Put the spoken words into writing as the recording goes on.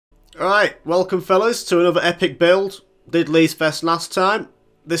Alright, welcome fellas to another epic build. Did Lee's Fest last time.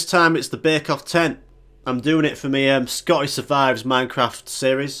 This time it's the Bake Off tent. I'm doing it for me Scotty Survives Minecraft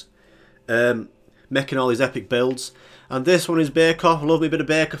series. Making all these epic builds. And this one is Bake Off. I love me a bit of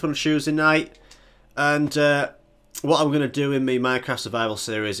Bake Off on a Tuesday night. And what I'm going to do in my Minecraft Survival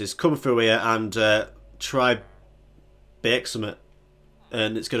series is come through here and try bake something.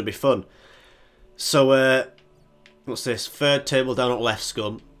 And it's going to be fun. So, what's this? Third table down at left,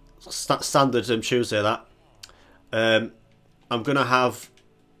 scum. Standard Tuesday, that. I'm going to have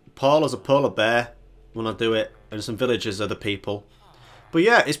Paul as a polar bear when I do it, and some villagers are the people. But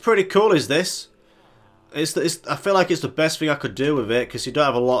yeah, it's pretty cool, is this. I feel like it's the best thing I could do with it, because you don't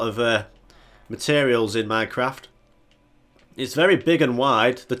have a lot of materials in Minecraft. It's very big and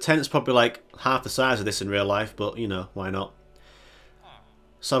wide. The tent's probably like half the size of this in real life, but you know, why not?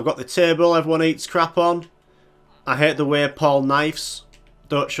 So I've got the table everyone eats crap on. I hate the way Paul knifes.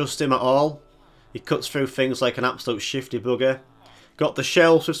 Don't trust him at all. He cuts through things like an absolute shifty bugger. Got the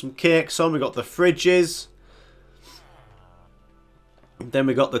shelves with some cakes on. We got the fridges. Then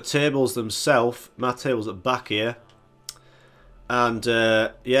we got the tables themselves. My table's at the back here. And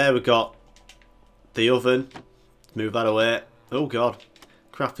yeah, we got the oven. Move that away. Oh god.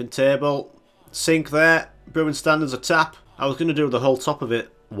 Crafting table. Sink there. Brewing stand as a tap. I was going to do the whole top of it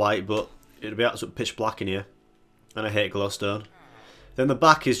white, but it'd be absolute pitch black in here. And I hate glowstone. Then the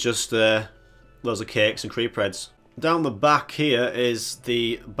back is just loads of cakes and creeper heads. Down the back here is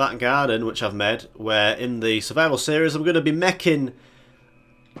the back garden, which I've made, where in the survival series I'm going to be making,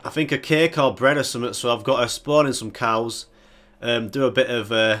 I think, a cake or bread or something. So I've got to spawn in some cows, do a bit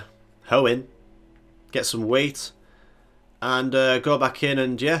of hoeing, get some wheat, and go back in,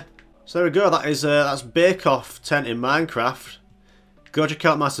 and yeah. So there we go, that's Bake Off tent in Minecraft. Go check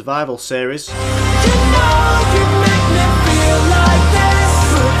out my survival series. You know you make me feel like this,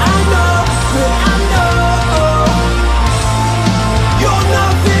 but I know you're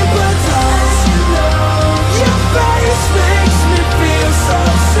nothing but dust. Your face makes me feel so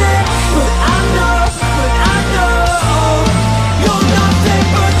sick, but I know you're nothing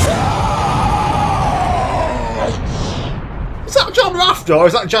but dust. Is that John Rafter or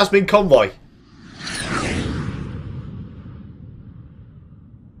is that Jasmine Convoy?